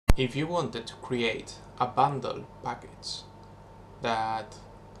If you wanted to create a bundle package that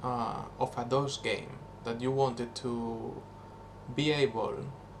of a DOS game that you wanted to be able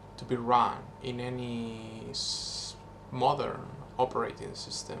to be run in any modern operating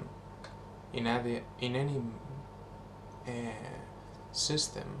system, in any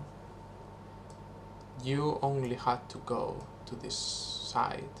system, you only had to go to this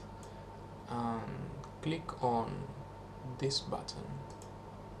site and click on this button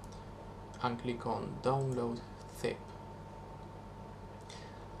and click on download zip.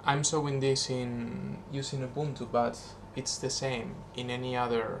 I'm showing this in using Ubuntu, but it's the same in any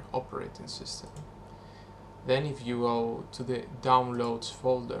other operating system. Then if you go to the downloads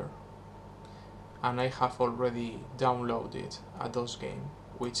folder, and I have already downloaded a DOS game,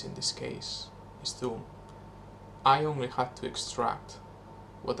 which in this case is Doom, I only had to extract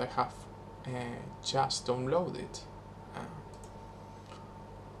what I have just downloaded.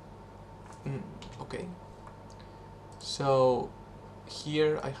 Okay, so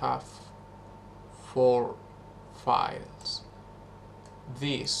here I have 4 files.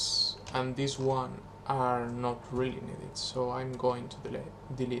 This and this one are not really needed, so I'm going to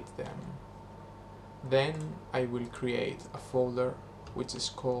delete them. Then I will create a folder which is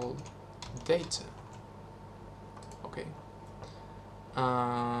called data. Okay,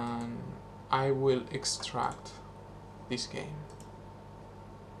 and I will extract this game,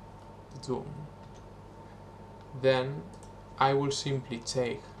 Doom. Then I will simply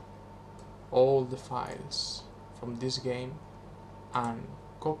take all the files from this game and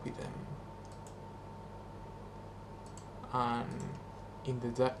copy them, and in the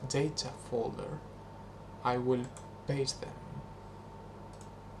data folder I will paste them,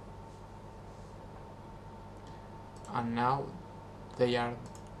 and now they are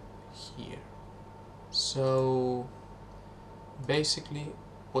here. So basically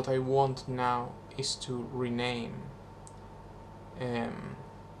what I want now is to rename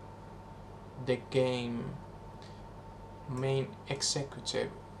the game main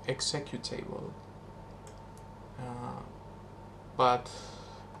executable, but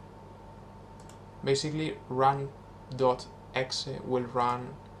basically run.exe will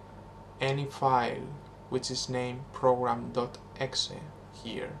run any file which is named program.exe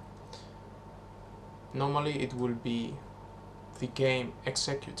here. Normally it will be the game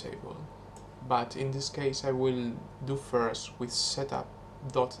executable, but in this case I will do first with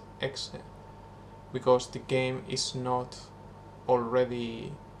setup.exe because the game is not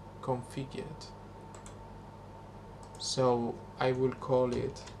already configured. So I will call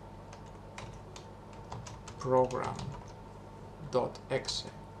it program.exe,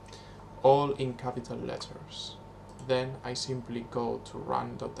 all in capital letters. Then I simply go to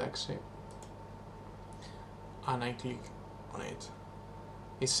run.exe and I click on it.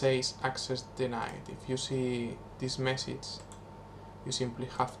 It says access denied. If you see this message, you simply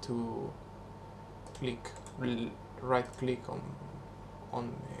have to right click on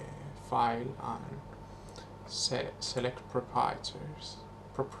the file and select proprietors,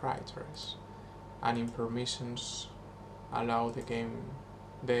 and in permissions allow the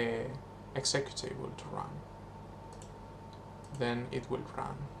executable to run. Then it will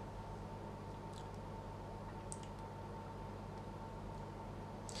run.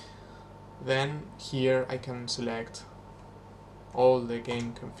 Then here I can select all the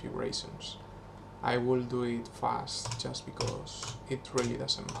game configurations. I will do it fast just because it really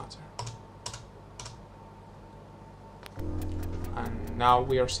doesn't matter. And now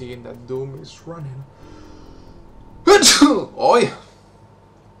we are seeing that Doom is running. Oi!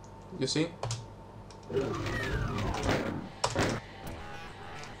 You see?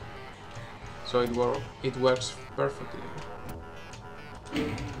 So it works perfectly.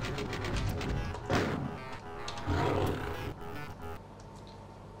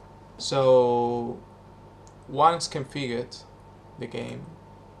 So once configured the game,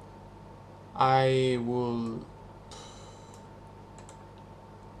 I will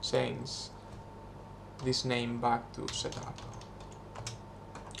change this name back to setup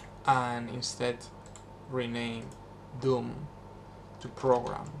and instead rename Doom to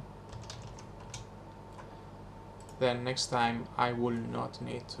program. Then next time I will not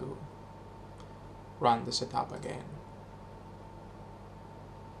need to run the setup again.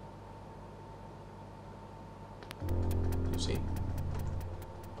 You see?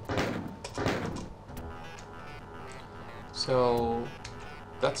 So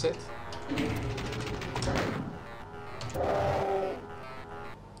that's it.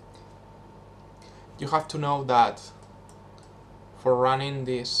 You have to know that for running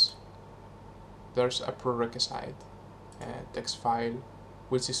this there's a prerequisite text file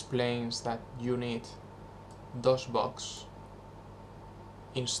which explains that you need DOSBox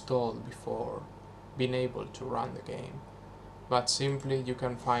installed before being able to run the game. But simply you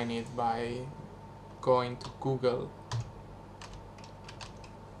can find it by going to Google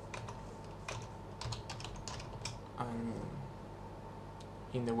and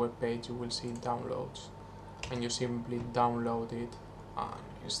in the web page you will see downloads, and you simply download it and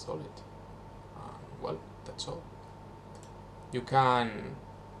install it, and well, that's all. You can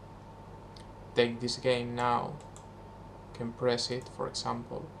take this game now, compress it, for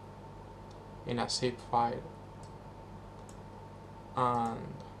example, in a zip file, and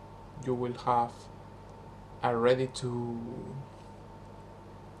you will have a ready to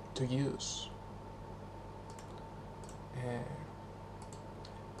use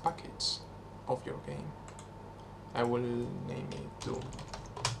package of your game. I will name it Doom,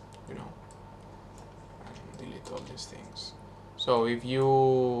 you know, and delete all these things. So if you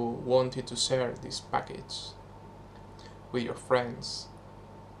wanted to share this package with your friends,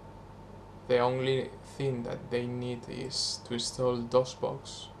 the only thing that they need is to install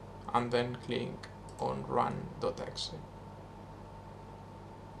DOSBox and then click on run.exe.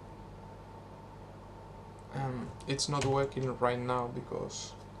 It's not working right now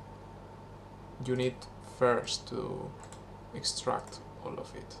because you need first to extract all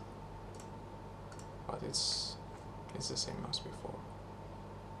of it, but it's the same as before,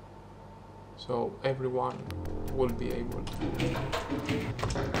 so everyone will be able to play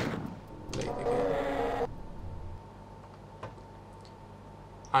the game,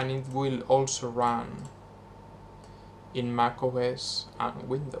 and it will also run in macOS and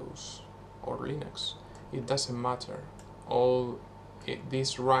Windows or Linux. It doesn't matter.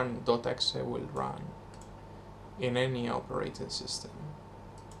 This run.exe will run in any operating system.